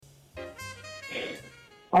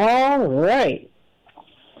All right.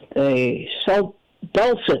 The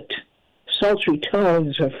dulcet, sultry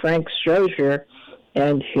tones of Frank Strozier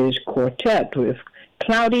and his quartet with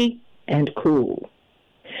Cloudy and Cool.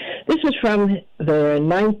 This is from the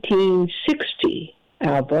 1960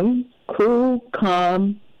 album, Cool,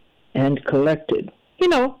 Calm, and Collected. You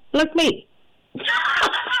know, like me.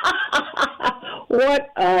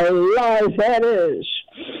 What a live that is.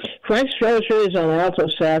 Frank Strozier is on alto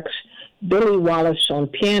sax, Billy Wallace on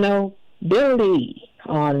piano, Bill Lee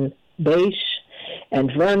on bass,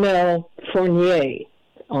 and Vernel Fournier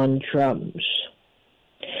on drums.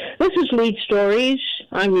 This is Lead Stories.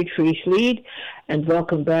 I'm Utrice Lead, and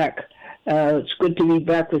welcome back. It's good to be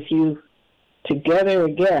back with you together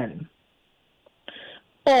again.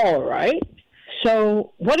 All right,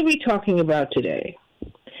 so what are we talking about today?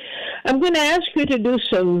 I'm going to ask you to do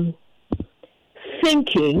some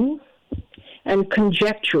thinking and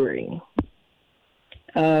conjecturing.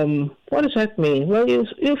 What does that mean? Well,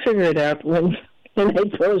 you'll figure it out when I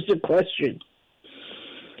pose the question.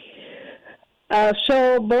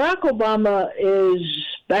 So Barack Obama is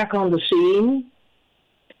back on the scene,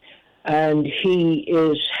 and he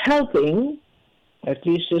is helping, at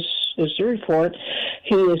least this is the report,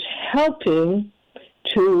 he is helping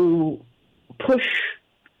to push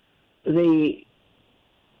the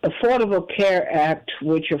Affordable Care Act,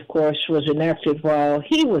 which of course was enacted while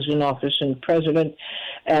he was in office and president,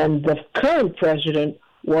 and the current president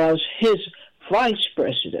was his vice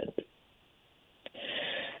president.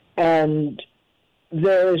 And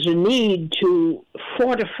there is a need to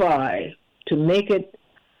fortify, to make it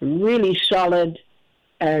really solid,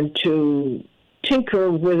 and to tinker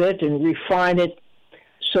with it and refine it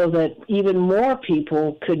so that even more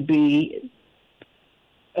people could be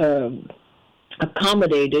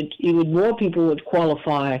accommodated, even more people would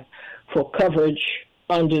qualify for coverage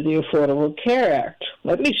under the Affordable Care Act.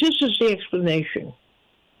 At least this is the explanation.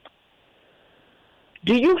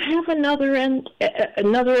 Do you have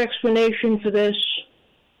another explanation for this?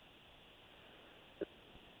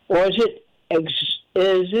 Or is it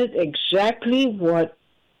exactly what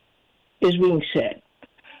is being said?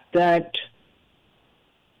 That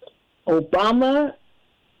Obama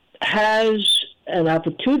has an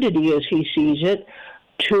opportunity, as he sees it,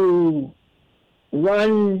 to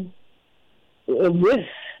run with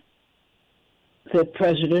the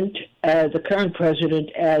president, the current president,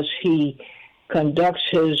 as he conducts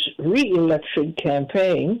his re-election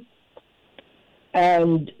campaign.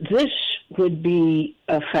 And this would be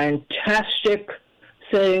a fantastic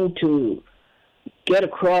thing to get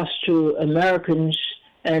across to Americans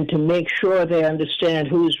and to make sure they understand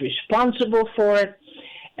who's responsible for it.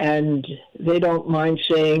 And they don't mind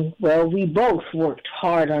saying, well, we both worked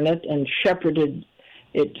hard on it and shepherded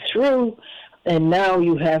it through, and now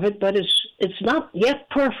you have it, but it's not yet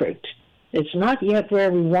perfect. It's not yet where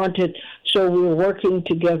we want it, so we're working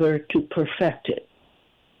together to perfect it.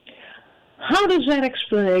 How does that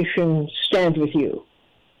explanation stand with you?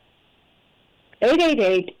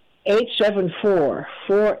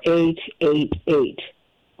 888-874-4888.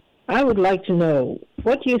 I would like to know,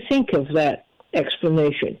 what do you think of that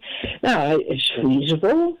explanation? Now, it's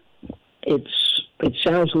feasible. It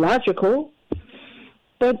sounds logical.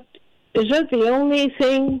 But is that the only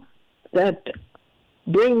thing that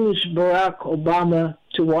brings Barack Obama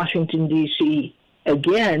to Washington, D.C.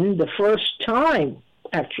 again, the first time,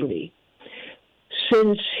 actually,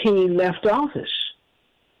 since he left office?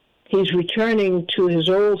 He's returning to his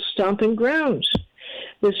old stomping grounds.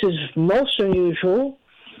 This is most unusual.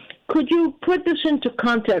 Could you put this into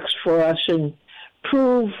context for us and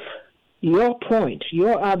prove your point,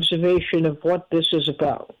 your observation of what this is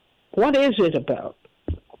about? What is it about?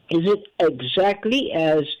 Is it exactly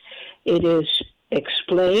as it is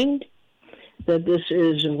explained, that this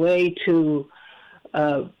is a way to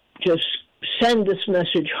just send this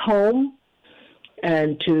message home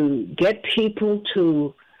and to get people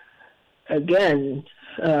to, again,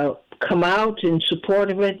 come out in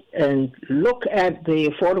support of it and look at the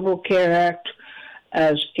Affordable Care Act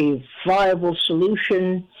as a viable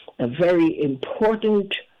solution, a very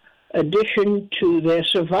important addition to their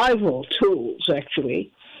survival tools, actually.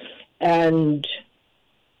 And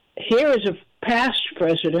here is a past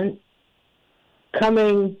president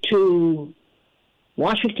coming to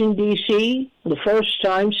Washington, D.C., the first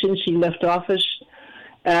time since he left office,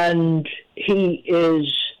 and he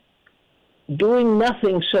is doing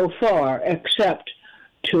nothing so far except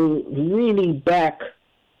to really back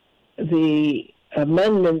the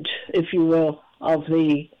amendment, if you will, of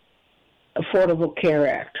the Affordable Care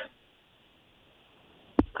Act.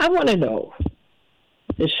 I want to know,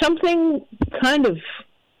 is something kind of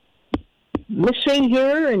missing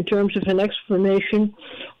here in terms of an explanation?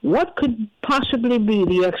 What could possibly be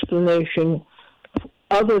the explanation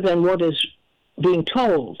other than what is being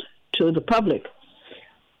told to the public?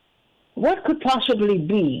 What could possibly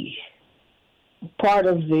be part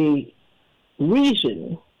of the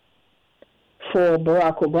reason for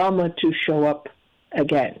Barack Obama to show up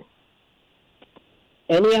again?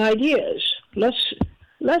 Any ideas? Let's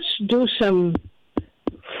do some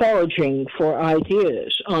foraging for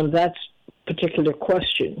ideas on that particular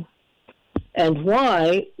question and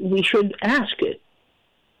why we should ask it.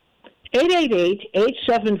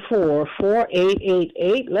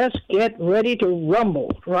 888-874-4888. Let's get ready to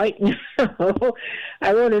rumble right now.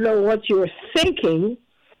 I want to know what you're thinking,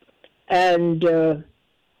 and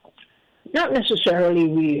not necessarily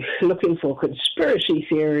we're looking for conspiracy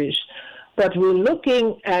theories, but we're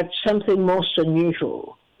looking at something most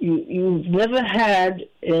unusual. You've never had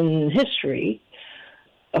in history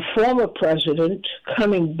a former president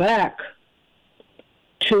coming back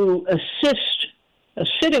to assist a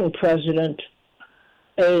sitting president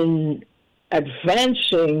in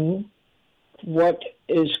advancing what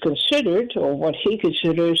is considered, or what he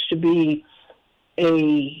considers to be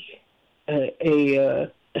a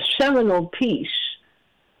seminal piece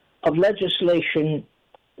of legislation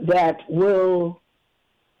that will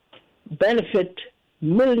benefit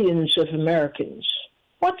millions of Americans.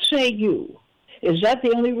 What say you? Is that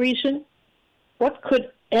the only reason? What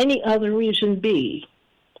could any other reason be?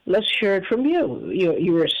 Let's hear it from you.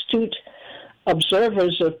 You're astute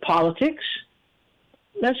observers of politics.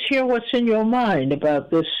 Let's hear what's in your mind about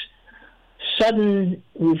this sudden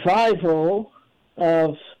revival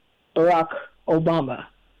of Barack Obama.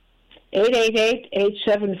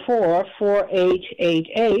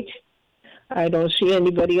 888-874-4888. I don't see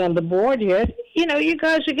anybody on the board yet. You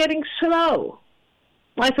guys are getting slow.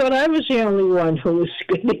 I thought I was the only one who was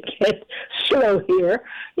going to get slow here.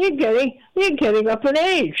 You're getting up in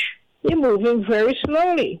age. You're moving very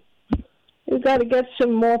slowly. You've got to get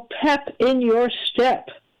some more pep in your step.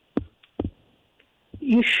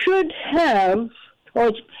 You should have,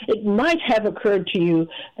 or it might have occurred to you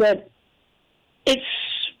that it's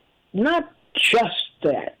not just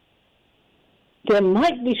that. There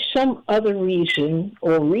might be some other reason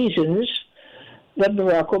or reasons that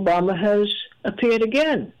Barack Obama has appeared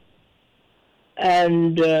again.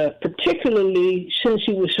 And particularly since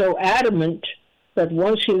he was so adamant that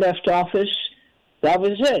once he left office, that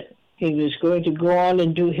was it. He was going to go on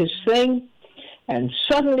and do his thing, and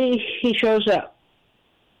suddenly he shows up.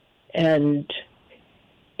 And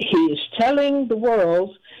he is telling the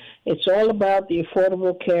world it's all about the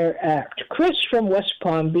Affordable Care Act. Chris from West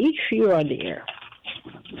Palm Beach, you're on the air.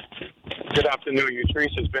 Good afternoon,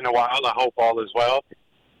 Utrice. It's been a while. I hope all is well.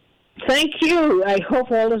 Thank you. I hope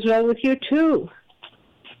all is well with you, too.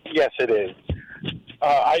 Yes, it is.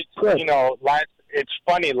 It's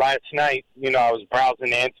funny. Last night, I was browsing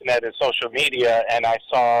the internet and social media, and I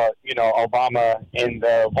saw, Obama in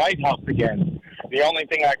the White House again. The only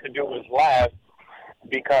thing I could do was laugh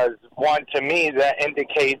because, one, to me, that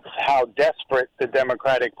indicates how desperate the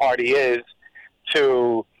Democratic Party is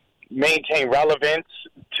to maintain relevance,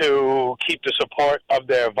 to keep the support of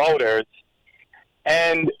their voters.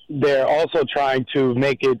 And they're also trying to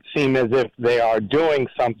make it seem as if they are doing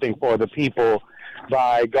something for the people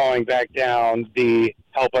by going back down the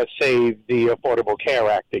Help Us Save the Affordable Care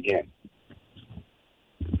Act again.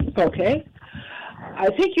 Okay. I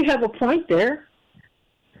think you have a point there.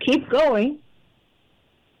 Keep going.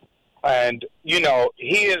 And,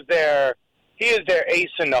 he is their ace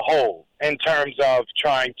in the hole in terms of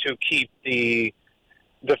trying to keep the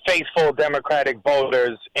faithful Democratic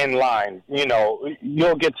voters in line.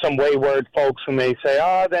 You'll get some wayward folks who may say,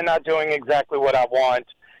 they're not doing exactly what I want.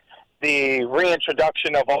 The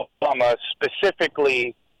reintroduction of Obama,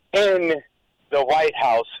 specifically in the White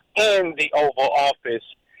House, in the Oval Office,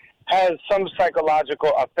 has some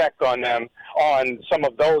psychological effect on them, on some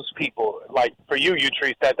of those people. Like, for you,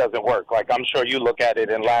 Utrice, that doesn't work. Like, I'm sure you look at it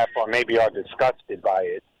and laugh or maybe are disgusted by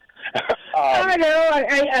it. I know.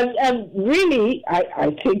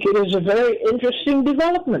 I think it is a very interesting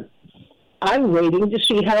development. I'm waiting to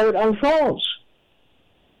see how it unfolds.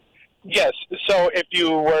 Yes. So if you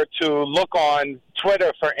were to look on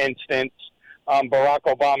Twitter, for instance, Barack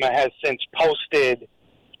Obama has since posted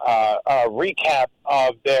a recap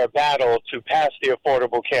of their battle to pass the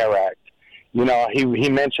Affordable Care Act. He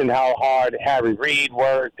mentioned how hard Harry Reid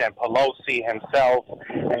worked, and Pelosi himself,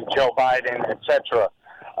 and Joe Biden, etc.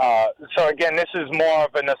 So again, this is more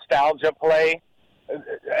of a nostalgia play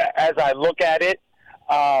as I look at it.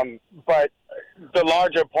 But the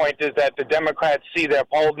larger point is that the Democrats see their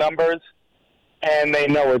poll numbers and they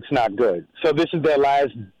know it's not good. So this is their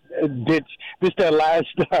last ditch. This is their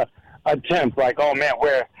last attempt. Like, oh man,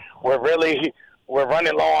 we're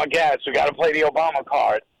running low on gas. We got to play the Obama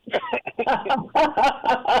card.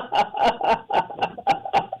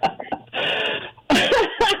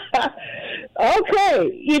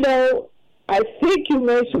 Okay, I think you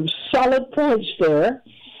made some solid points there.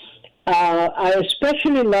 I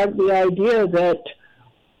especially like the idea that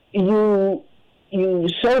you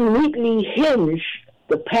so neatly hinge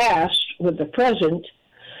the past with the present,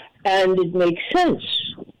 and it makes sense.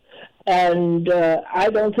 And I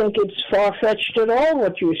don't think it's far-fetched at all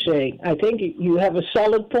what you're saying. I think you have a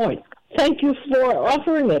solid point. Thank you for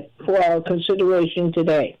offering it for our consideration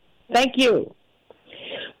today. Thank you.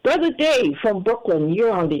 Brother Dave from Brooklyn,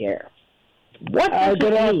 you're on the air. What does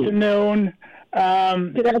Good it mean?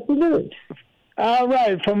 afternoon. Good afternoon. All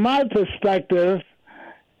right, from my perspective,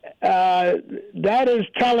 that is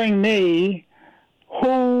telling me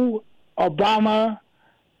who Obama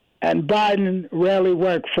and Biden really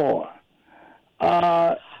work for.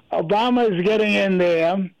 Obama is getting in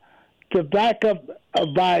there to back up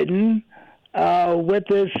Biden with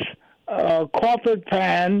this corporate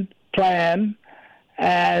plan,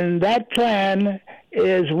 and that plan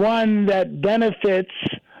is one that benefits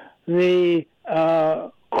the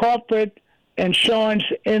corporate insurance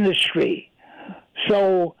industry.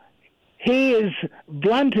 So he is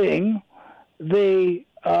blunting the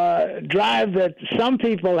drive that some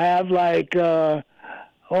people have, like,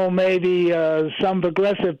 maybe some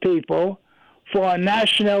progressive people, for a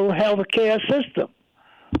national health care system.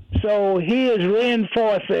 So he is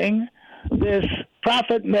reinforcing this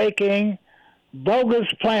profit-making, bogus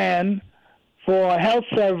plan for health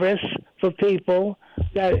service for people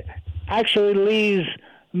that actually leaves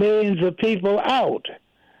millions of people out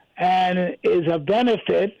and is a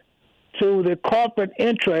benefit to the corporate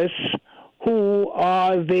interests who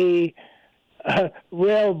are the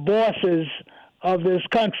real bosses of this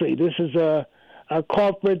country. This is a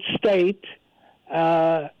corporate state,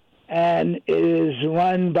 and it is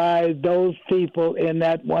run by those people in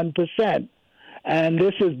that 1%. And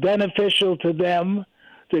this is beneficial to them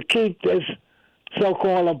to keep this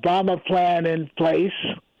so-called Obama plan in place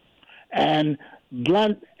and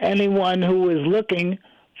blunt anyone who is looking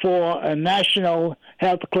for a national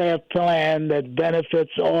health care plan that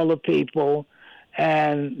benefits all the people,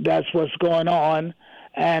 and that's what's going on.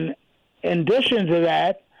 And in addition to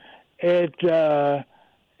that, it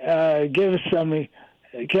gives some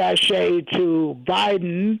cachet to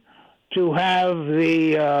Biden to have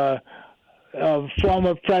the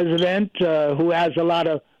former president, who has a lot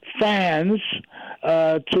of fans,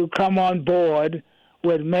 to come on board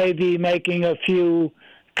with maybe making a few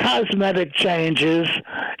cosmetic changes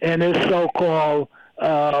in this so-called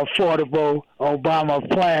affordable Obama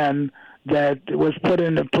plan that was put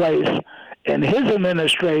into place in his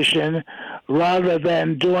administration, rather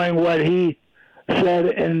than doing what he said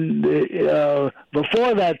in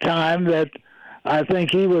before that time, that I think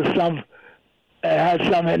he was had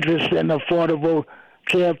some interest in affordable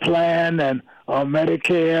care plan and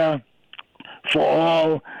Medicare for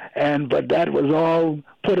all, but that was all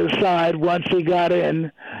put aside once he got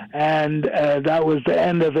in, and that was the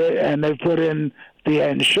end of it. And they put in the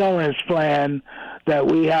insurance plan that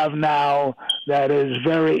we have now that is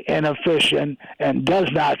very inefficient and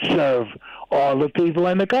does not serve all the people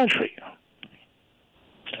in the country.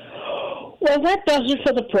 Well, that does it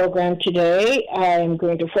for the program today. I'm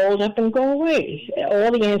going to fold up and go away.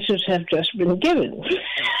 All the answers have just been given.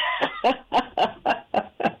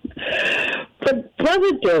 But,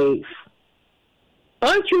 Brother Dave,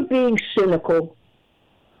 aren't you being cynical?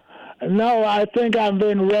 No, I think I'm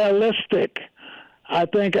being realistic. I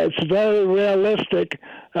think it's very realistic.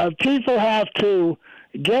 People have to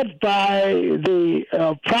get by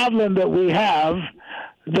the problem that we have,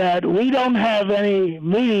 that we don't have any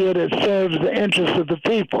media that serves the interests of the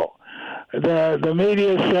people. The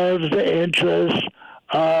media serves the interests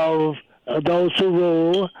of those who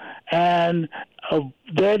rule, and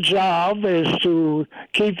their job is to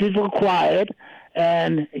keep people quiet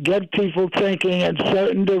and get people thinking in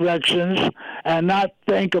certain directions and not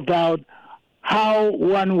think about how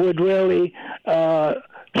one would really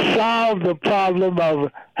solve the problem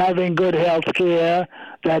of having good health care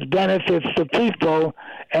that benefits the people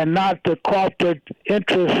and not the corporate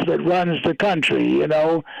interest that runs the country. You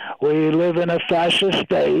know, we live in a fascist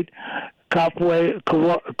state, cooperation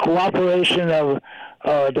of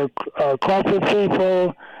the corporate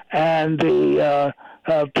people and the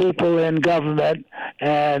people in government,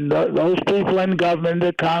 and those people in government,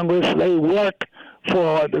 the Congress, they work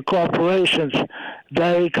for the corporations.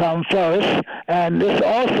 they come first. And this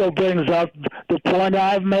also brings up the point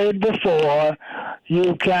I've made before.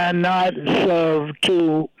 You cannot serve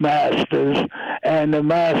two masters, and the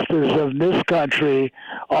masters of this country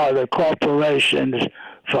are the corporations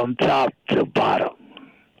from top to bottom.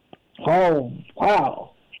 Oh,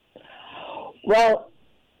 wow. Well,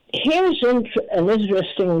 here's an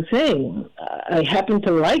interesting thing. I happen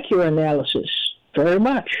to like your analysis very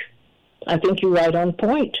much. I think you're right on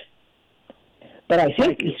point. But I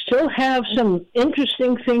think you still have some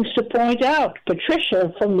interesting things to point out.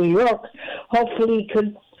 Patricia from New York hopefully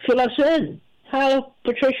could fill us in. Hi,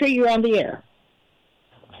 Patricia, you're on the air.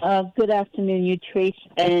 Good afternoon, you Trace,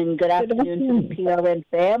 and good afternoon to the PRN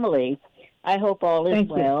family. I hope all is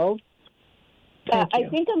well. I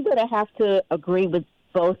think I'm going to have to agree with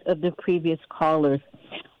both of the previous callers.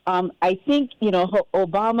 I think,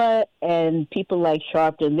 Obama and people like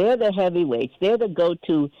Sharpton, they're the heavyweights. They're the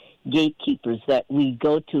go-to gatekeepers that we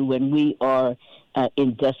go to when we are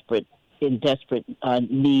in desperate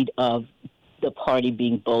need of the party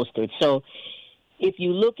being bolstered. So if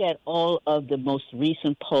you look at all of the most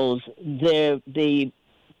recent polls, their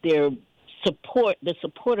support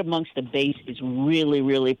amongst the base is really,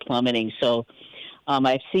 really plummeting. So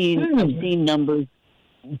I've seen numbers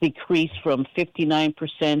decrease from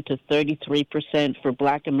 59% to 33% for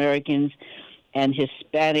Black Americans and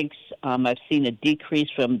Hispanics. I've seen a decrease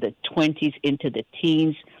from the 20s into the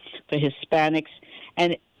teens for Hispanics.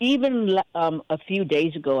 And even a few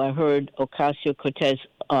days ago, I heard Ocasio-Cortez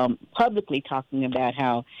publicly talking about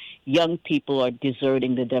how young people are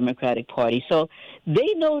deserting the Democratic Party. So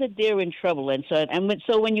they know that they're in trouble. And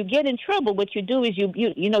so when you get in trouble, what you do is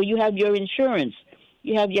you have your insurance.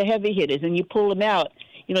 You have your heavy hitters, and you pull them out.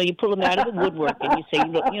 You pull them out of the woodwork, and you say,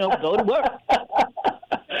 go to work.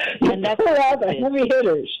 And that's pull out the heavy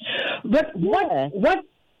hitters. But what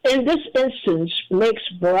in this instance makes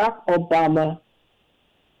Barack Obama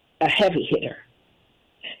a heavy hitter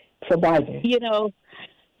for Biden?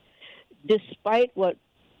 Despite what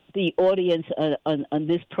the audience on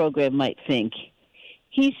this program might think,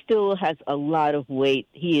 he still has a lot of weight.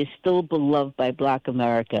 He is still beloved by Black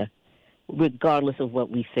America, regardless of what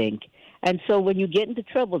we think. And so when you get into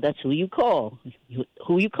trouble, that's who you call.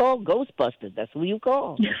 Who you call? Ghostbusters. That's who you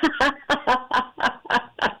call.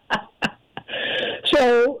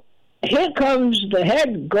 So here comes the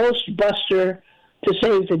head Ghostbuster to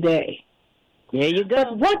save the day. There you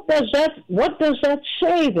go. But what does that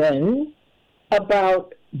say then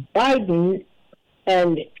about Biden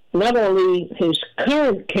and not only his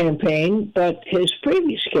current campaign, but his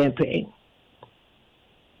previous campaign?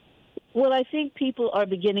 Well, I think people are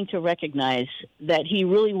beginning to recognize that he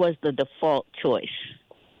really was the default choice.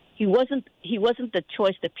 He wasn't the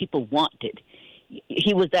choice that people wanted.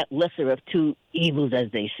 He was that lesser of two evils,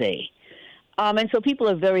 as they say. And so people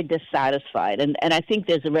are very dissatisfied, and I think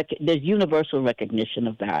there's universal recognition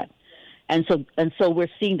of that, and so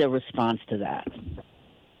we're seeing the response to that.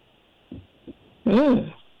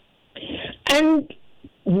 And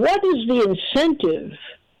what is the incentive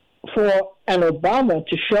for an Obama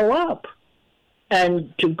to show up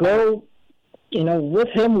and to go, with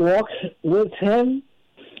him, walk with him,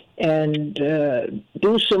 and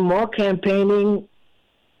do some more campaigning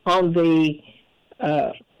on the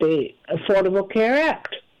Affordable Care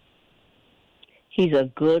Act? He's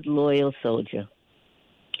a good, loyal soldier.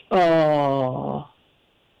 Oh,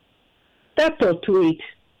 that's a tweet.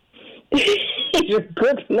 He's a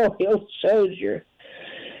good, loyal soldier.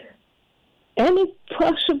 Any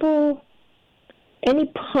possible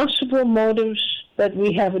motives that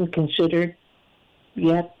we haven't considered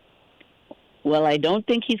yet? Well, I don't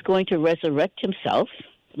think he's going to resurrect himself.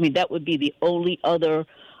 I mean, that would be the only other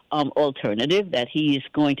alternative, that he is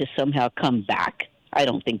going to somehow come back. I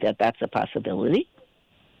don't think that that's a possibility.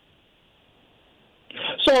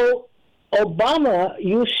 So Obama,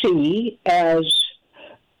 you see, as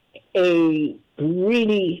a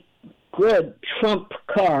really good trump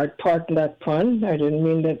card, pardon that pun, I didn't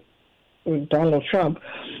mean that with Donald Trump,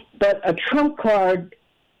 but a trump card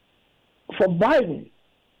for Biden.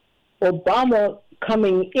 Obama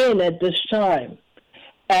coming in at this time,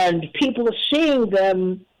 and people are seeing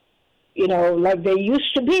them, like they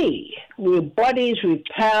used to be. We're buddies, we're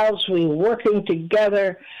pals, we're working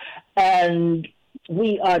together, and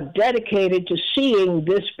we are dedicated to seeing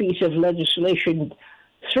this piece of legislation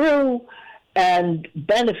through and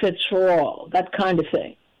benefits for all, that kind of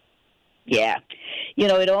thing. Yeah.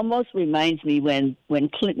 It almost reminds me when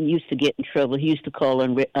Clinton used to get in trouble, he used to call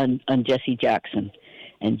on Jesse Jackson.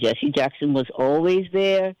 And Jesse Jackson was always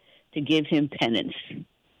there to give him penance.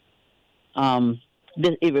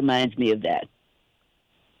 It reminds me of that.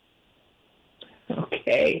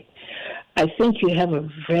 Okay. I think you have a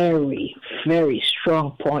very, very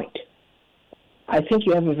strong point. I think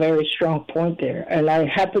you have a very strong point there. And I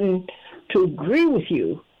happen to agree with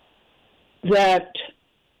you that,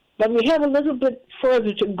 but we have a little bit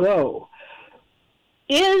further to go.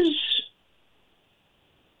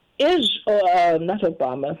 Not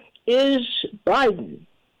Obama, is Biden,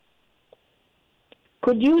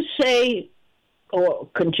 could you say or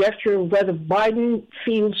conjecture whether Biden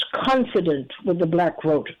feels confident with the black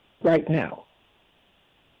vote right now?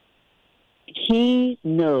 He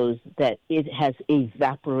knows that it has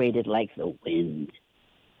evaporated like the wind.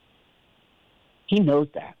 He knows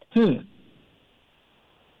that.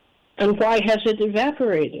 And why has it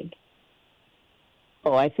evaporated?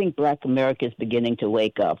 Oh, I think Black America is beginning to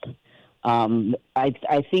wake up.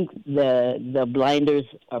 I think the blinders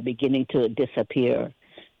are beginning to disappear.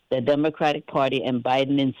 The Democratic Party and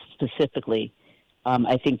Biden specifically,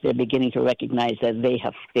 I think they're beginning to recognize that they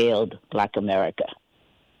have failed Black America.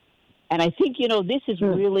 And I think, this is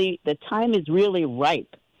really, the time is really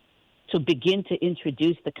ripe to begin to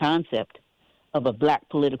introduce the concept of a black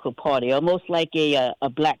political party, almost like a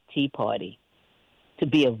black tea party, to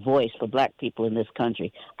be a voice for black people in this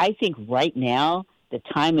country. I think right now the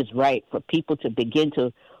time is right for people to begin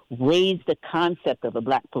to raise the concept of a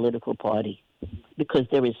black political party, because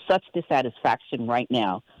there is such dissatisfaction right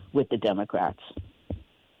now with the Democrats.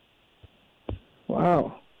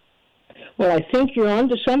 Wow. Well, I think you're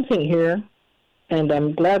onto something here, and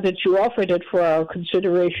I'm glad that you offered it for our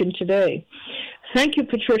consideration today. Thank you,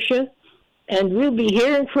 Patricia, and we'll be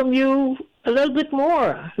hearing from you a little bit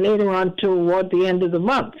more later on toward the end of the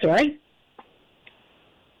month, right?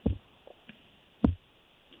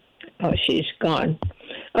 Oh, she's gone.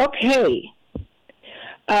 Okay.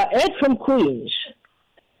 Ed from Queens,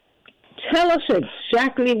 tell us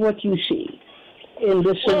exactly what you see in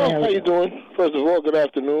this scenario. How you doing? First of all, good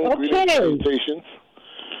afternoon. Okay. Greetings, salutations.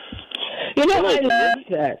 I love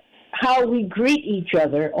that, how we greet each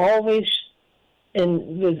other always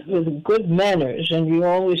with good manners, and you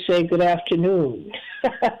always say good afternoon.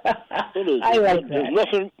 I like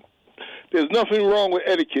that. There's nothing wrong with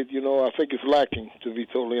etiquette, I think it's lacking, to be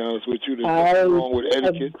totally honest with you. There's nothing wrong with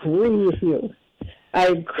etiquette. I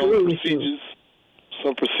agree with you.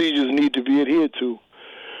 Some procedures need to be adhered to.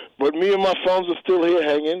 But me and my thumbs are still here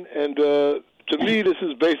hanging, and to me this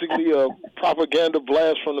is basically a propaganda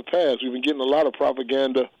blast from the past. We've been getting a lot of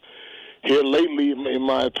propaganda here lately, in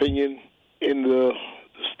my opinion, in the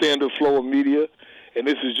standard flow of media, and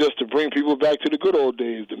this is just to bring people back to the good old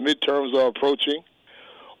days. The midterms are approaching.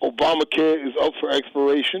 Obamacare is up for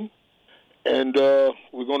expiration, and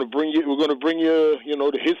we're going to bring you,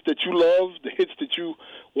 the hits that you love, the hits that you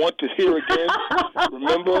want to hear again.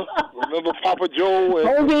 remember Papa Joe?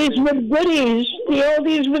 Oldies with goodies. The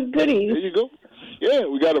oldies with goodies. There you go. Yeah,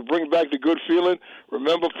 we got to bring back the good feeling.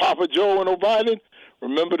 Remember Papa Joe and O'Biden?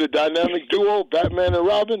 Remember the dynamic duo, Batman and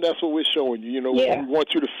Robin? That's what we're showing you. We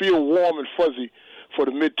want you to feel warm and fuzzy for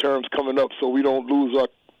the midterms coming up, so we don't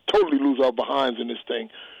totally lose our behinds in this thing.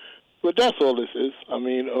 But that's all this is. I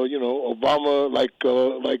mean, Obama, like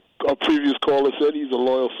our previous caller said, he's a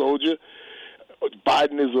loyal soldier.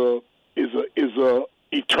 Biden is a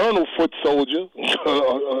eternal foot soldier,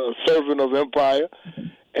 a servant of empire,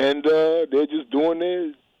 and they're just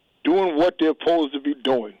doing what they're supposed to be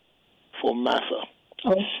doing for massa.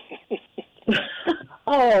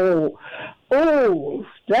 Oh,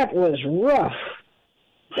 that was rough.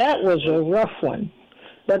 That was a rough one.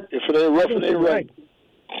 But if it ain't rough, it ain't right.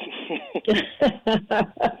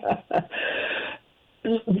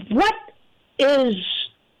 What is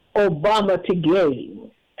Obama to gain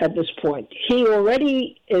at this point? He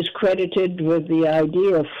already is credited with the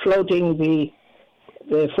idea of floating the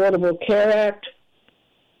Affordable Care Act.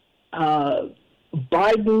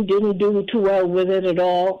 Biden didn't do too well with it at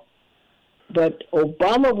all, but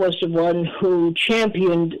Obama was the one who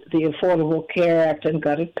championed the Affordable Care Act and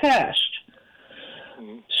got it passed.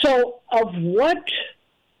 So of what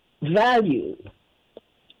value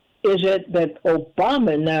is it that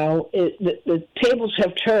Obama now, the tables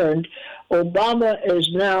have turned, Obama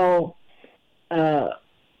is now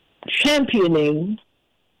championing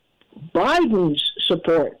Biden's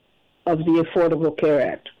support of the Affordable Care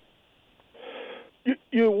Act?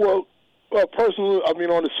 Personally, I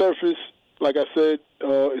mean, on the surface, like I said,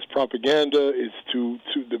 it's propaganda. It's to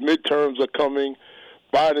the midterms are coming.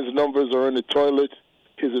 Biden's numbers are in the toilet.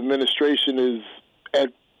 His administration is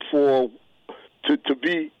to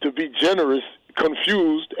be generous,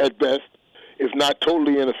 confused at best, if not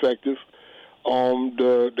totally ineffective.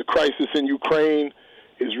 The crisis in Ukraine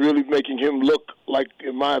is really making him look like,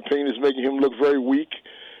 in my opinion, is making him look very weak.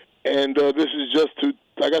 And this is just to,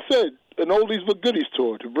 like I said, an oldies but goodies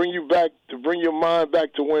tour, to bring you back, to bring your mind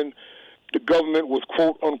back to when the government was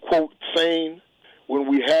quote unquote sane, when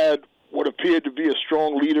we had what appeared to be a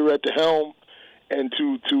strong leader at the helm, and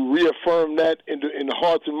to reaffirm that in the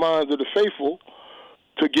hearts and minds of the faithful,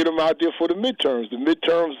 to get them out there for the midterms. The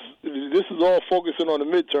midterms, this is all focusing on the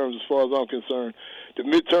midterms as far as I'm concerned. The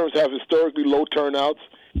midterms have historically low turnouts,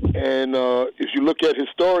 and if you look at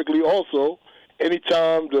historically also,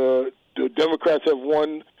 anytime the Democrats have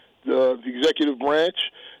won the executive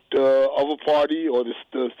branch, the other party or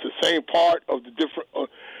the same part of the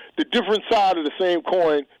different side of the same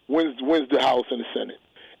coin wins the House and the Senate.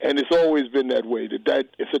 And it's always been that way.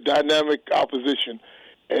 It's a dynamic opposition.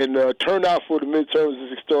 And turnout for the midterms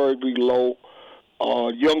is historically low.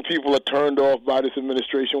 Young people are turned off by this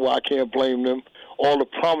administration. Well, I can't blame them. All the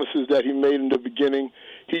promises that he made in the beginning,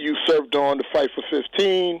 he usurped on to fight for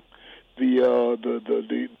 15.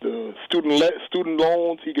 The student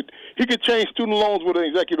loans. He could change student loans with an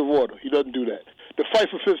executive order. He doesn't do that. The fight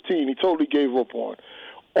for 15, he totally gave up on.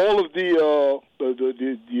 All of the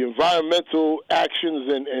environmental actions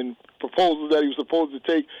and proposals that he was supposed to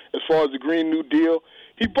take as far as the Green New Deal,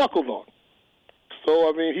 he buckled on. So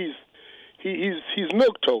I mean, he's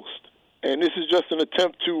milquetoast, and this is just an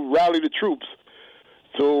attempt to rally the troops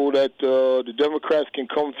so that the Democrats can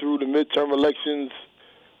come through the midterm elections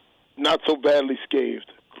not so badly scathed.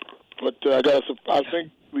 But I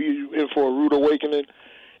think we're in for a rude awakening,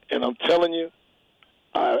 and I'm telling you,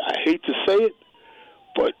 I hate to say it,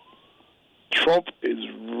 but Trump is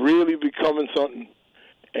really becoming something,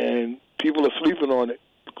 and people are sleeping on it.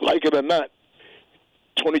 Like it or not,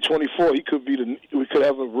 2024, we could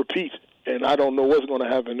have a repeat, and I don't know what's going to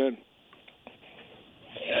happen then.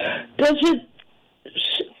 Is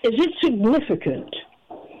it significant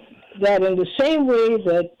that in the same way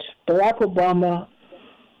that Barack Obama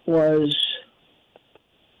was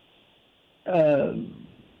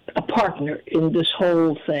a partner in this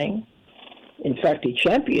whole thing, in fact, he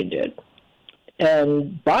championed it,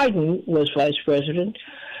 and Biden was vice president,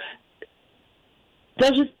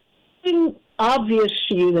 does it seem obvious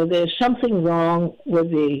to you that there's something wrong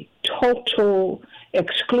with the total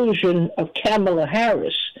exclusion of Kamala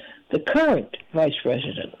Harris, the current vice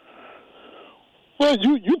president? Well,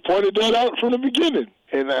 you pointed that out from the beginning,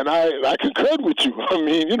 and I concurred with you. I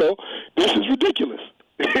mean, this is ridiculous.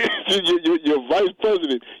 Your vice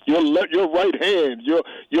president, your right hand,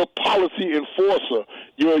 your policy enforcer,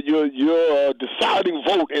 your deciding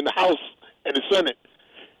vote in the House and the Senate.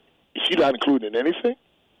 She's not included in anything.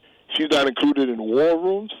 She's not included in war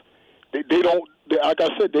rooms. They don't. Like I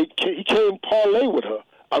said, he can't parlay with her.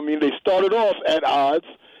 I mean, they started off at odds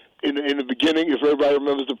in the beginning. If everybody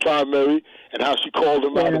remembers the primary and how she called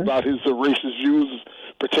him out about his racist views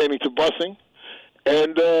pertaining to busing.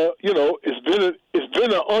 And it's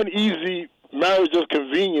been an uneasy marriage of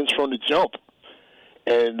convenience from the jump,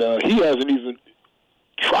 and he hasn't even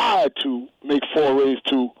tried to make forays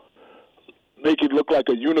to make it look like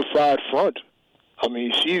a unified front. I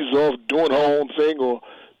mean, she's off doing her own thing or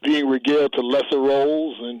being regaled to lesser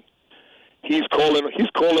roles, and he's calling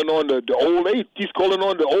on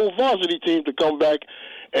the old varsity team to come back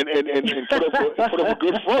and put up a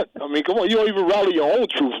good front. I mean, come on, you don't even rally your own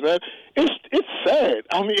troops, man. It's sad.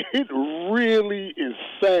 I mean, it really is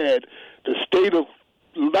sad, the state of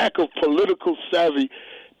lack of political savvy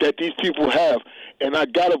that these people have. And I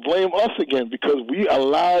got to blame us again, because we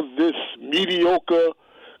allow this mediocre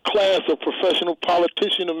class of professional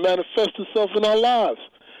politician to manifest itself in our lives.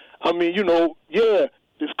 I mean,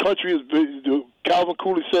 this country is, Calvin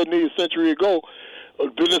Coolidge said nearly a century ago,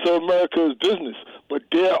 business of America is business. But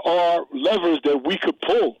there are levers that we could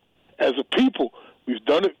pull as a people. We've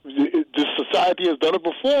done it. This society has done it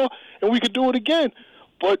before, and we could do it again.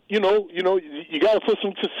 But you got to put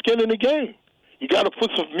some skin in the game. You got to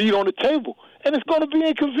put some meat on the table, and it's going to be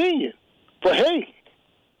inconvenient. But hey,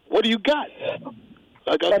 what do you got?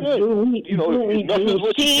 Like I said, nothing is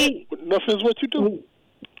what you do.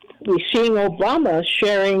 We're seeing Obama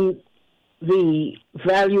sharing the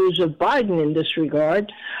values of Biden in this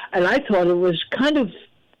regard, and I thought it was kind of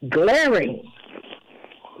glaring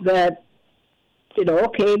that,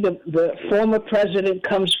 the former president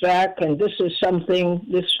comes back, and this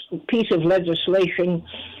piece of legislation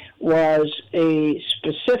was a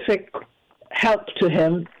specific help to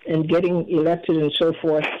him in getting elected and so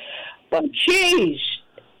forth. But geez,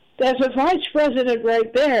 there's a vice president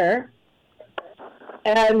right there,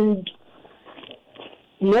 and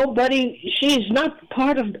she's not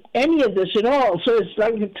part of any of this at all. So it's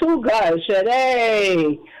like the two guys said,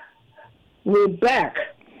 hey, we're back.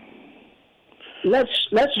 Let's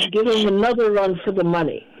give him another run for the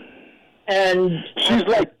money. And she's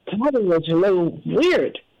like, part of it's a little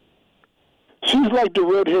weird. She's like the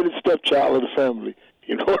red-headed stepchild of the family.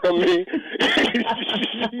 You know what I mean?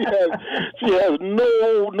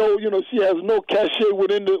 she has no cachet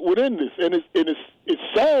within this, and it's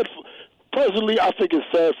sad. Personally, I think it's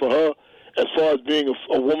sad for her as far as being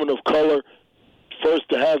a woman of color, first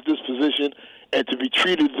to have this position and to be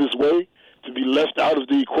treated this way, to be left out of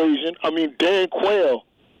the equation. I mean, Dan Quayle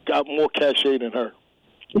got more cachet than her.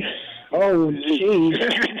 Oh, jeez.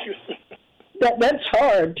 That's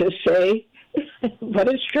hard to say, but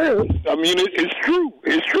it's true. I mean, it's true.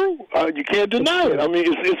 It's true. You can't deny it. I mean,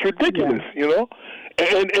 it's ridiculous, you know?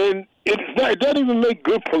 And it doesn't even make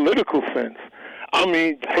good political sense. I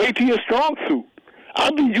mean, play to your strong suit.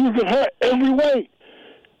 I've been using her every way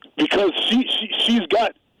because she's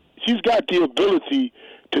got the ability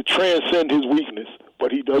to transcend his weakness,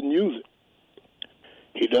 but he doesn't use it.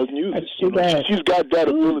 He doesn't use it. Too bad. She's got that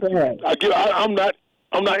ability. I'm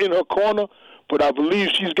not in her corner, but I believe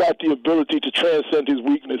she's got the ability to transcend his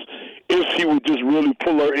weakness if he would just really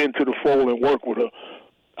pull her into the fold and work with her.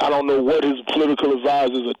 I don't know what his political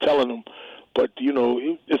advisors are telling him, but, you know,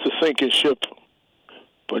 it's a sinking ship.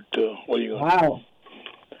 But what are you going to do? Wow.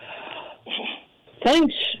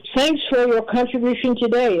 Thanks for your contribution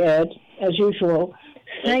today, Ed, as usual.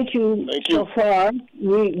 Thank you so far.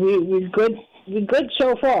 We're good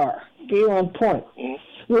so far. You're on point. Mm-hmm.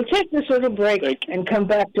 We'll take this little break and come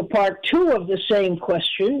back to part 2 of the same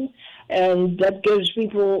question, and that gives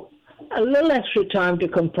people a little extra time to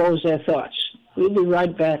compose their thoughts. We'll be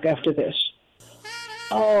right back after this.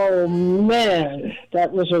 Oh, man,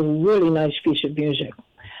 that was a really nice piece of music.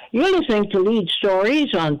 You're listening to Lead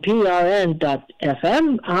Stories on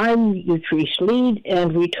PRN.FM. I'm Utrice Lead,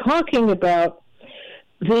 and we're talking about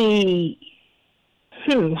the,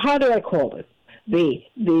 how do I call it? The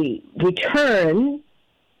return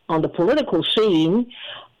on the political scene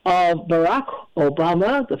of Barack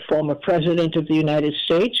Obama, the former president of the United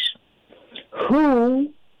States,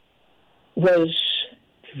 who was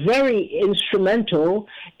very instrumental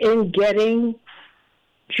in getting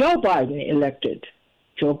Joe Biden elected.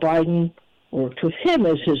 Joe Biden worked with him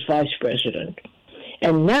as his vice president.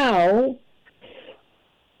 And now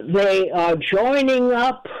they are joining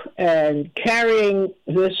up and carrying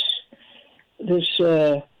this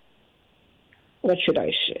what should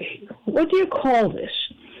I say? What do you call this?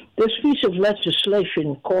 This piece of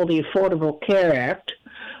legislation called the Affordable Care Act,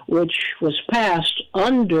 which was passed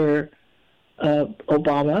under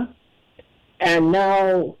Obama, and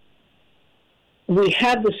now we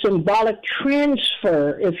have the symbolic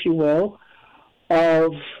transfer, if you will,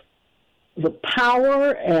 of the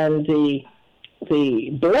power and the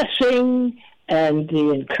blessing and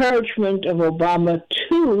the encouragement of Obama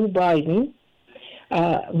to Biden.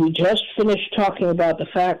 We just finished talking about the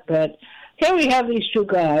fact that here we have these two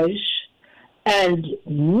guys, and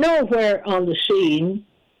nowhere on the scene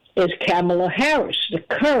is Kamala Harris, the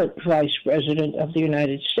current vice president of the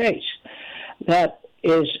United States. That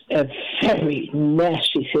is a very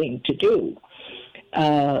nasty thing to do.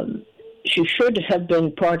 She should have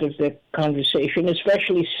been part of the conversation,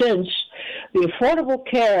 especially since the Affordable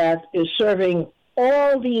Care Act is serving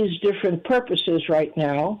all these different purposes right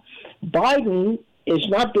now. Biden is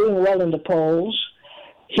not doing well in the polls.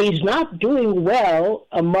 He's not doing well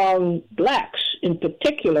among blacks in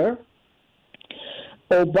particular.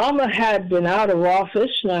 Obama had been out of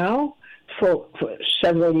office now for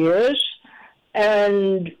several years,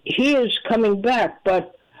 and he is coming back.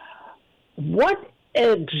 But what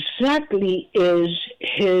exactly is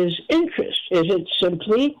his interest? Is it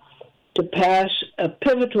simply to pass a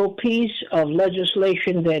pivotal piece of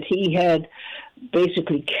legislation that he had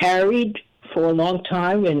basically carried for a long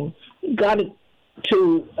time and got it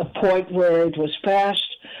to a point where it was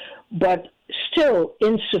passed, but still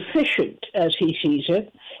insufficient as he sees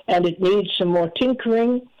it, and it needs some more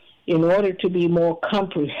tinkering in order to be more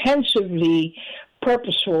comprehensively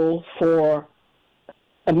purposeful for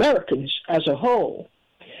Americans as a whole.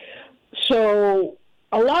 So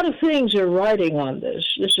a lot of things are riding on this.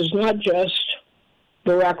 This is not just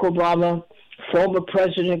Barack Obama, former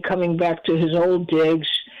president, coming back to his old digs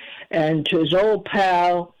and to his old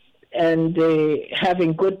pal, and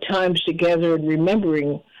having good times together and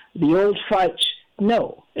remembering the old fights.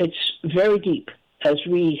 No, it's very deep, as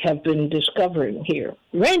we have been discovering here.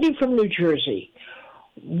 Randy from New Jersey,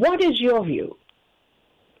 what is your view?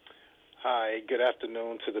 Hi, good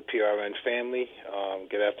afternoon to the PRN family.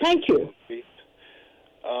 Good afternoon. Thank you.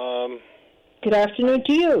 Good afternoon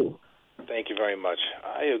to you. Thank you very much.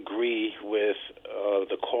 I agree with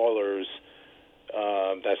the callers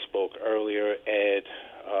that spoke earlier, Ed,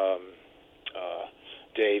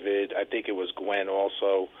 David, I think it was Gwen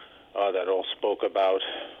also, that all spoke about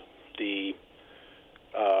the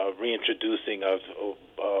reintroducing of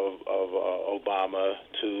Obama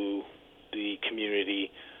to the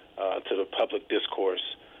community, to the public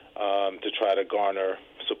discourse, to try to garner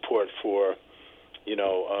support for,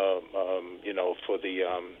 for the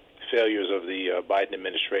failures of the Biden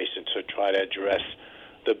administration to try to address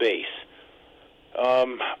the base.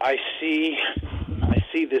 I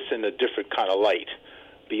see this in a different kind of light,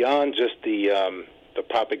 beyond just the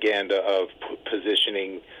propaganda of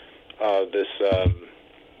positioning this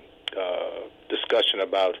discussion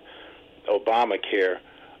about Obamacare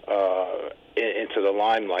into the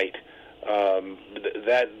limelight.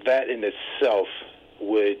 That in itself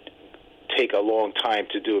would take a long time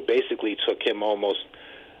to do. It basically took him almost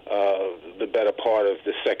the better part of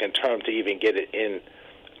the second term to even get it in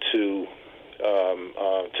to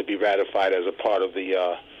be ratified as a part of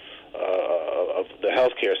the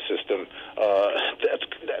healthcare system.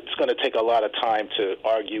 That's going to take a lot of time to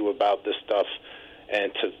argue about this stuff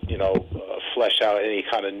and to flesh out any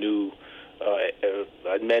kind of new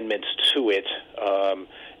amendments to it,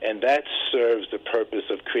 and that serves the purpose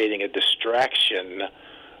of creating a distraction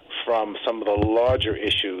from some of the larger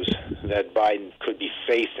issues that Biden could be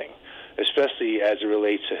facing, especially as it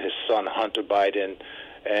relates to his son Hunter Biden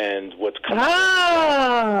and what's coming.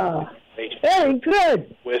 Very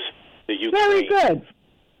good. With the Ukraine. Very good.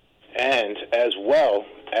 And as well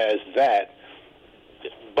as that,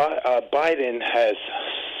 Biden has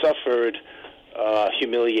suffered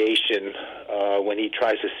humiliation when he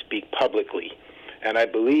tries to speak publicly. And I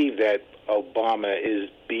believe that Obama is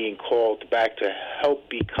being called back to help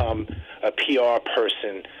become a PR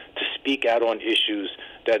person to speak out on issues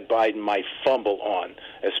that Biden might fumble on,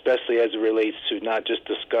 especially as it relates to not just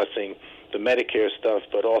discussing the Medicare stuff,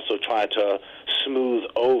 but also trying to smooth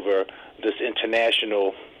over this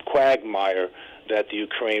international quagmire that the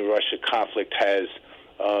Ukraine-Russia conflict has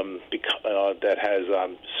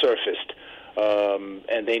surfaced.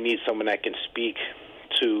 And they need someone that can speak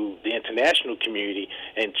to the international community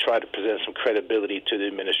and try to present some credibility to the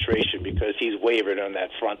administration, because he's wavered on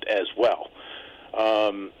that front as well.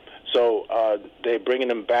 So they're bringing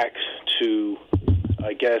him back to,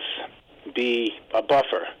 I guess, be a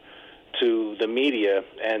buffer to the media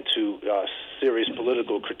and to serious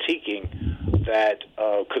political critiquing that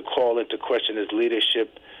could call into question his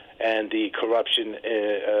leadership and the corruption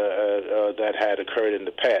that had occurred in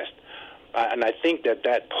the past. And I think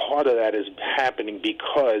that part of that is happening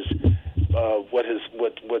because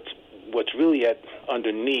what's really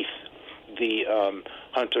underneath the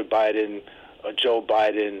Hunter Biden, Joe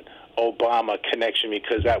Biden, Obama connection,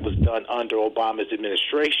 because that was done under Obama's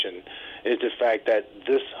administration, is the fact that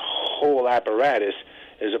this whole apparatus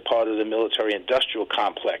is a part of the military-industrial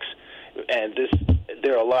complex. And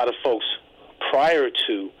there are a lot of folks prior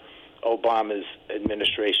to Obama's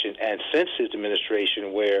administration and since his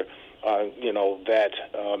administration where that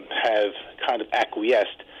have kind of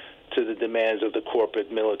acquiesced to the demands of the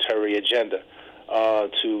corporate military agenda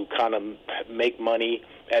to kind of make money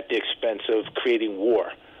at the expense of creating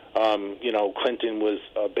war. Clinton was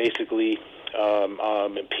basically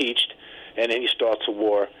impeached, and then he starts a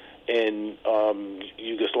war in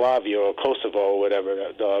Yugoslavia or Kosovo or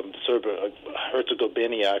whatever,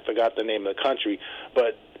 Herzegovina, I forgot the name of the country,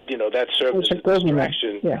 but that served as a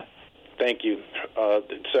distraction. Yeah. Thank you.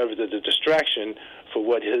 It served as a distraction for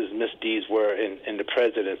what his misdeeds were in the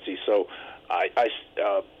presidency. So I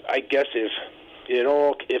guess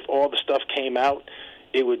if all the stuff came out,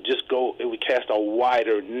 it would cast a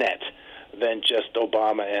wider net than just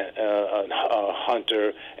Obama and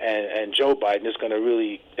Hunter and Joe Biden. It's going to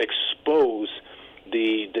really expose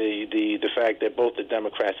the fact that both the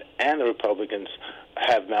Democrats and the Republicans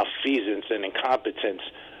have malfeasance and incompetence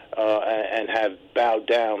and have bowed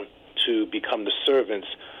down to become the servants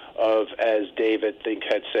of, as David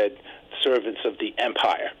had said, servants of the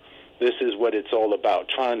empire. This is what it's all about,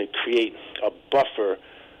 trying to create a buffer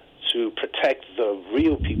to protect the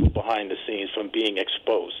real people behind the scenes from being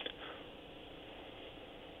exposed.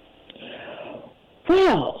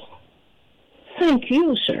 Well, thank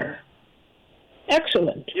you, sir.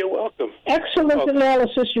 Excellent. You're welcome. Excellent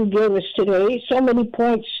analysis you gave us today. So many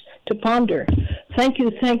points to ponder. Thank you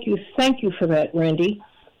for that, Randy.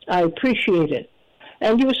 I appreciate it.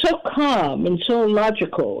 And you were so calm and so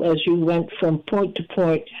logical as you went from point to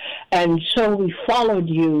point, and so we followed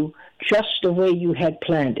you just the way you had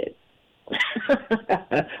planned it.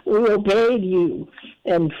 We obeyed you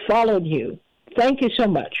and followed you. Thank you so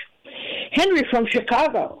much. Henry from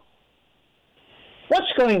Chicago,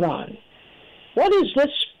 what's going on? What is this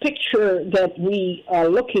picture that we are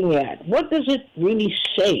looking at, what does it really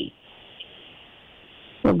say?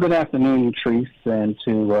 Well, good afternoon, Treese, and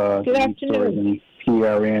to good afternoon.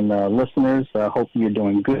 PRN listeners. I hope you're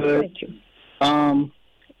doing good. Thank you.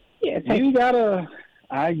 You got a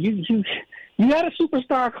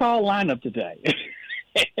superstar call lineup today,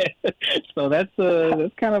 so that's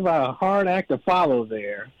kind of a hard act to follow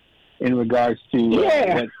there in regards to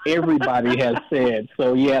what everybody has said.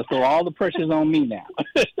 So so all the pressure's on me now.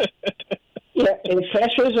 The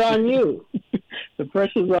pressure's on you. The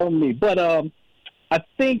pressure's on me, but I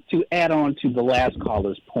think to add on to the last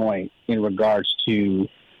caller's point in regards to,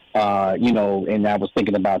 and I was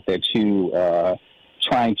thinking about that too,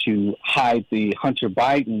 trying to hide the Hunter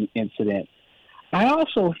Biden incident. I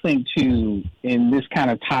also think too, and this kind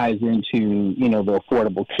of ties into, the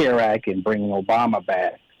Affordable Care Act and bringing Obama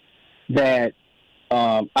back, that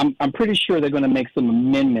I'm pretty sure they're going to make some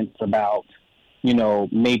amendments about,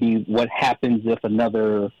 maybe what happens if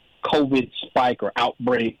another COVID spike or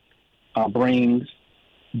outbreak brings.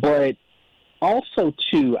 But also,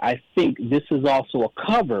 too, I think this is also a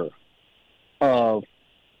cover of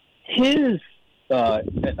his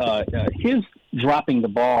dropping the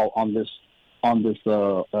ball on this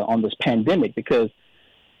pandemic, because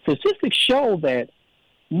statistics show that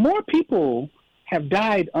more people have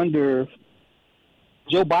died under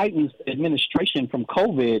Joe Biden's administration from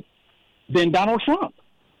COVID than Donald Trump.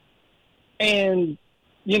 And,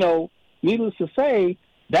 needless to say,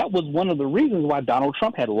 that was one of the reasons why Donald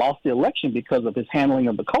Trump had lost the election, because of his handling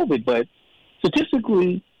of the COVID. But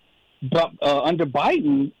statistically, under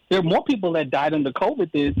Biden, there are more people that died under COVID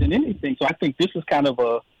than anything. So I think this is kind of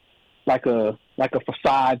a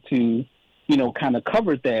facade to, kind of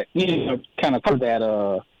cover that,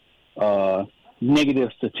 negative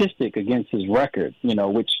statistic against his record,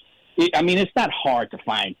 it's not hard to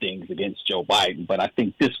find things against Joe Biden, but I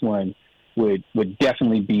think this one would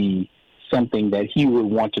definitely be something that he would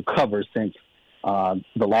want to cover, since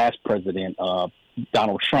the last president,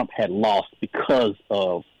 Donald Trump, had lost because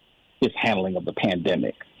of his handling of the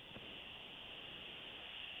pandemic.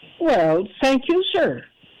 Well, thank you, sir.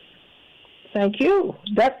 Thank you.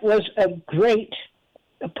 That was a great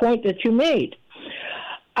point that you made.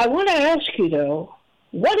 I want to ask you, though,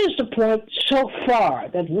 what is the point so far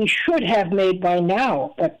that we should have made by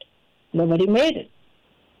now, but nobody made it?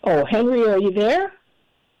 Oh, Henry, are you there?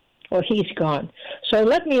 Oh, he's gone. So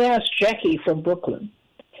let me ask Jackie from Brooklyn.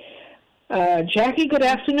 Jackie, good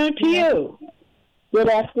afternoon to you. Good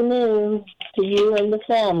afternoon to you and the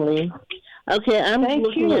family. Okay, I'm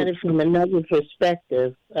looking at it from another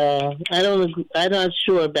perspective. I'm not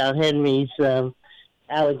sure about Henry's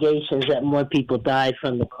allegations that more people died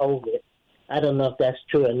from the COVID. I don't know if that's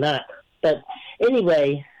true or not. But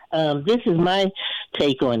anyway, this is my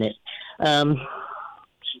take on it.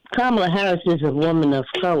 Kamala Harris is a woman of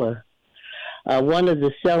color. One of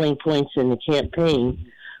the selling points in the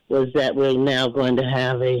campaign was that we're now going to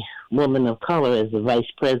have a woman of color as the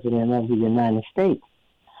vice president of the United States.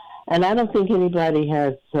 And I don't think anybody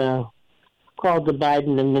has called the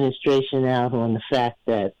Biden administration out on the fact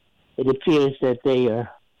that it appears that they are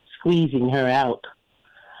squeezing her out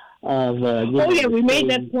of... we made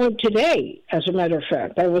that point today, as a matter of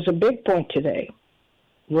fact. That was a big point today.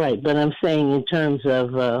 Right, but I'm saying in terms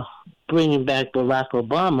of bringing back Barack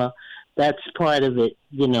Obama, that's part of it,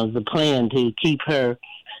 the plan to keep her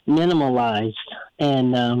minimalized.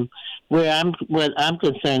 And what I'm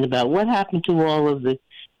concerned about, what happened to all of the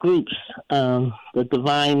groups, the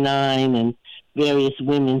Divine Nine and various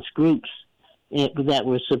women's groups that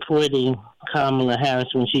were supporting Kamala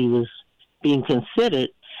Harris when she was being considered,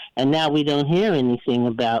 and now we don't hear anything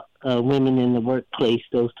about women in the workplace,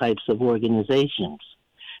 those types of organizations.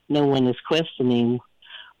 No one is questioning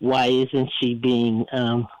why isn't she being,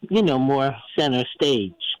 more center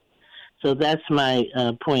stage. So that's my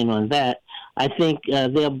point on that. I think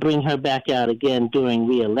they'll bring her back out again during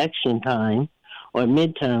re-election time or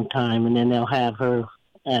midterm time, and then they'll have her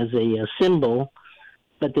as a symbol.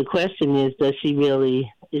 But the question is she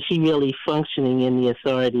really functioning in the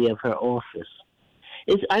authority of her office?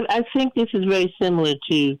 I think this is very similar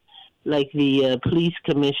to like the police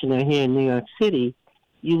commissioner here in New York City.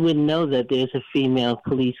 You wouldn't know that there's a female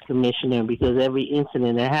police commissioner because every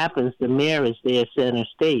incident that happens, the mayor is there center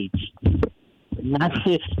stage, not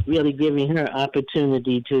really giving her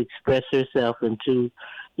opportunity to express herself and to,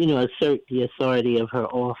 assert the authority of her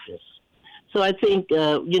office. So I think,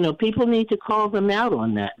 people need to call them out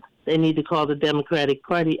on that. They need to call the Democratic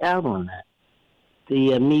Party out on that.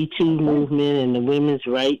 The Me Too movement and the women's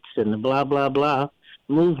rights and the blah, blah, blah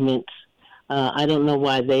movements, I don't know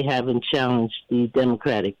why they haven't challenged the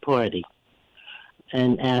Democratic Party.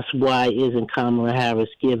 and ask why isn't Kamala Harris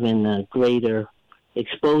given greater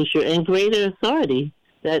exposure and greater authority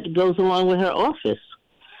that goes along with her office.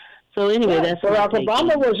 So anyway, that's Barack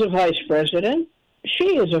Obama was a vice president.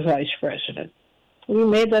 She is a vice president. We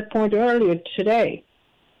made that point earlier today.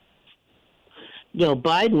 No,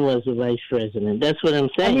 Biden was a vice president. That's what I'm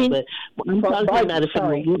saying. But I'm talking about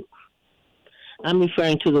I'm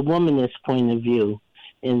referring to the womanist point of view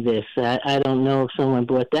in this. I don't know if someone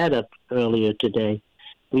brought that up earlier today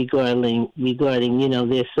regarding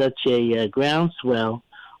there's such a groundswell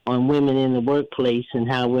on women in the workplace and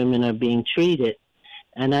how women are being treated.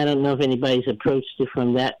 And I don't know if anybody's approached it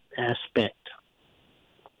from that aspect.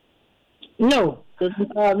 No,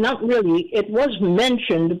 not really. It was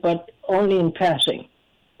mentioned, but only in passing,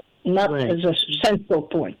 not as a central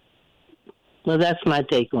point. Well, that's my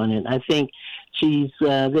take on it. I think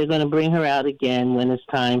they're going to bring her out again when it's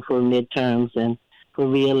time for midterms and for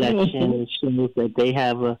re-election. It shows that they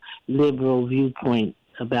have a liberal viewpoint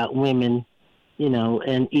about women,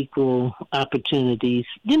 and equal opportunities,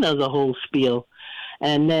 the whole spiel.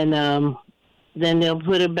 And then they'll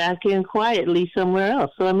put her back in quietly somewhere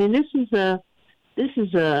else. So this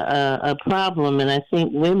is a problem, and I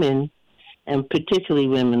think women, and particularly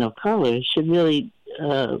women of color, should really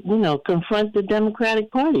confront the Democratic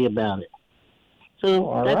Party about it.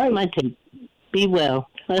 So that's my take. Be well.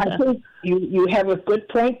 I think you have a good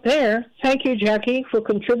point there. Thank you, Jackie, for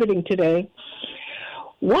contributing today.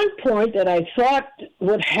 One point that I thought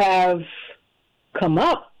would have come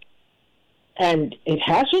up, and it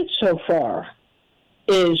hasn't so far,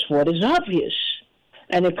 is what is obvious.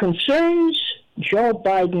 And it concerns Joe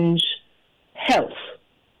Biden's health.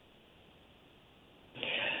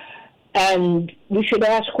 And we should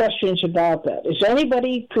ask questions about that. Is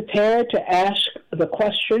anybody prepared to ask the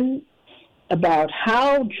question about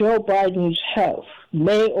how Joe Biden's health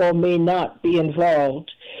may or may not be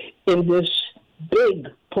involved in this big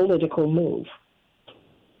political move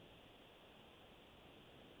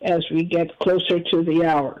as we get closer to the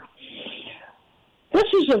hour?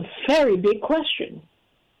 This is a very big question.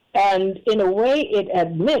 And in a way, it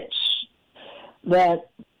admits that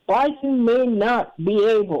Biden may not be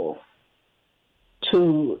able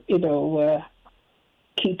to,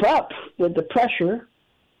 keep up with the pressure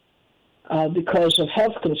because of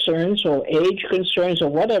health concerns or age concerns or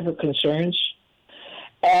whatever concerns.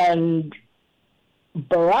 And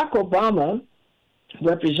Barack Obama,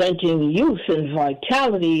 representing youth and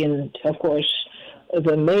vitality, and of course,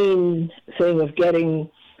 the main thing of getting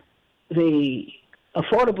the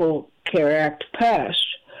Affordable Care Act passed.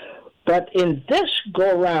 But in this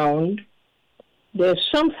go-round, there's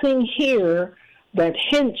something here that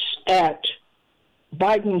hints at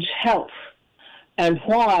Biden's health and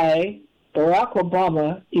why Barack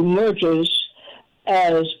Obama emerges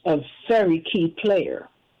as a very key player.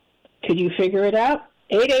 Could you figure it out?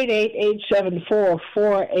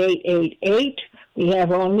 888-874-4888. We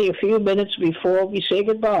have only a few minutes before we say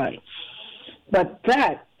goodbye. But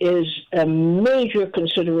that is a major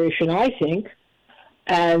consideration, I think,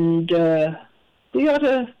 and we ought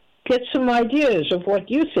to get some ideas of what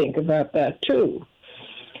you think about that, too.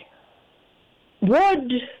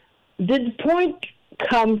 Did the point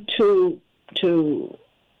come to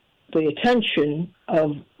the attention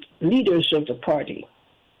of leaders of the party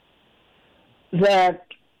that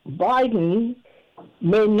Biden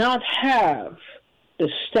may not have the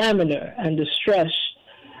stamina and the strength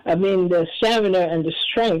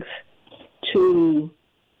to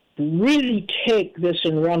really take this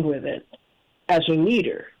and run with it as a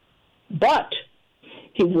leader, but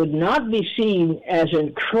he would not be seen as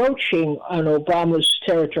encroaching on Obama's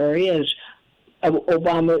territory, as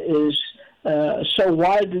Obama is so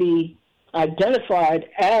widely identified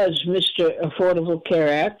as Mr. Affordable Care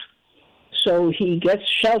Act. So he gets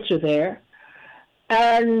shelter there,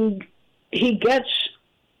 and he gets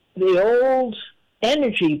the old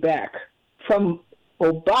energy back from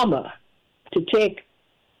Obama to take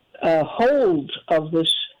hold of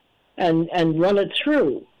this and run it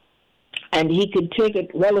through. And he could take it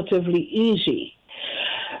relatively easy.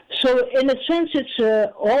 So in a sense, it's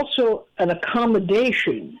also an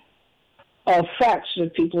accommodation of facts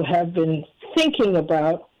that people have been thinking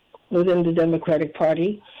about within the Democratic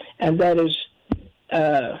Party, and that is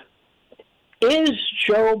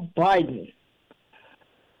Joe Biden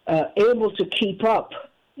able to keep up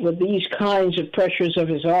with these kinds of pressures of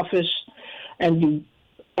his office? And you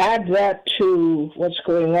add that to what's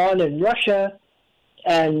going on in Russia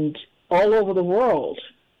and all over the world,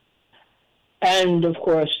 and of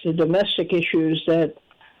course the domestic issues that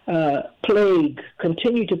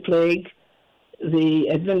continue to plague the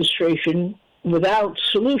administration without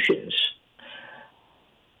solutions.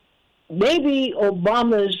 maybe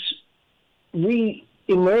Obama's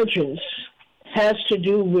re-emergence has to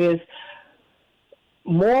do with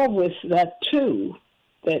more with that too,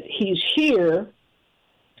 that he's here.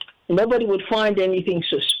 Nobody would find anything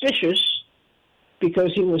suspicious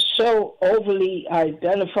because he was so overly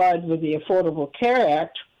identified with the Affordable Care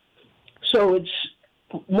Act. So it's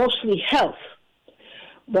mostly health,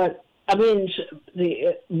 but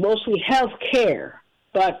mostly health care.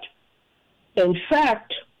 But in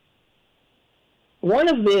fact, one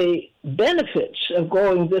of the benefits of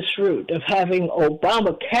going this route, of having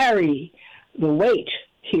Obama carry the weight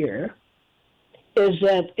here, is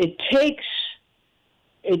that it takes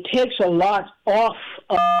a lot off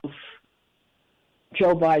of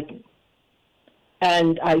Joe Biden.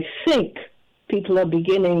 And I think people are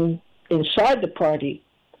beginning inside the party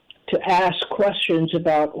to ask questions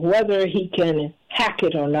about whether he can hack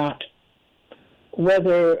it or not,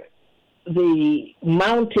 whether the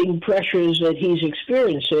mounting pressures that he's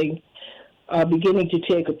experiencing are beginning to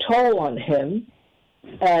take a toll on him,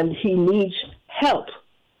 and he needs help.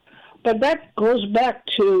 But that goes back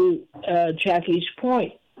to Jackie's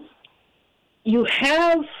point. You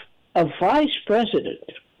have a vice president,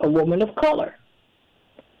 a woman of color,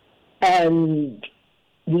 and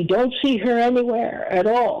we don't see her anywhere at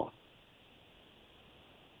all.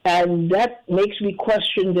 And that makes me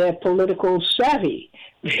question their political savvy,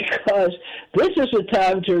 because this is the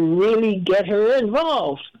time to really get her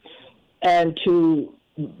involved and to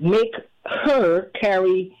make her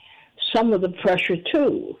carry some of the pressure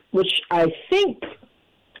too, which I think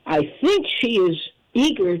she is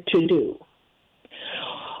eager to do.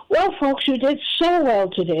 Well, folks, you did so well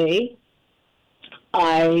today.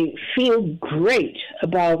 I feel great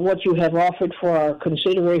about what you have offered for our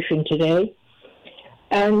consideration today.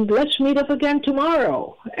 And let's meet up again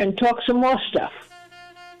tomorrow and talk some more stuff.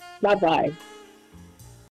 Bye-bye.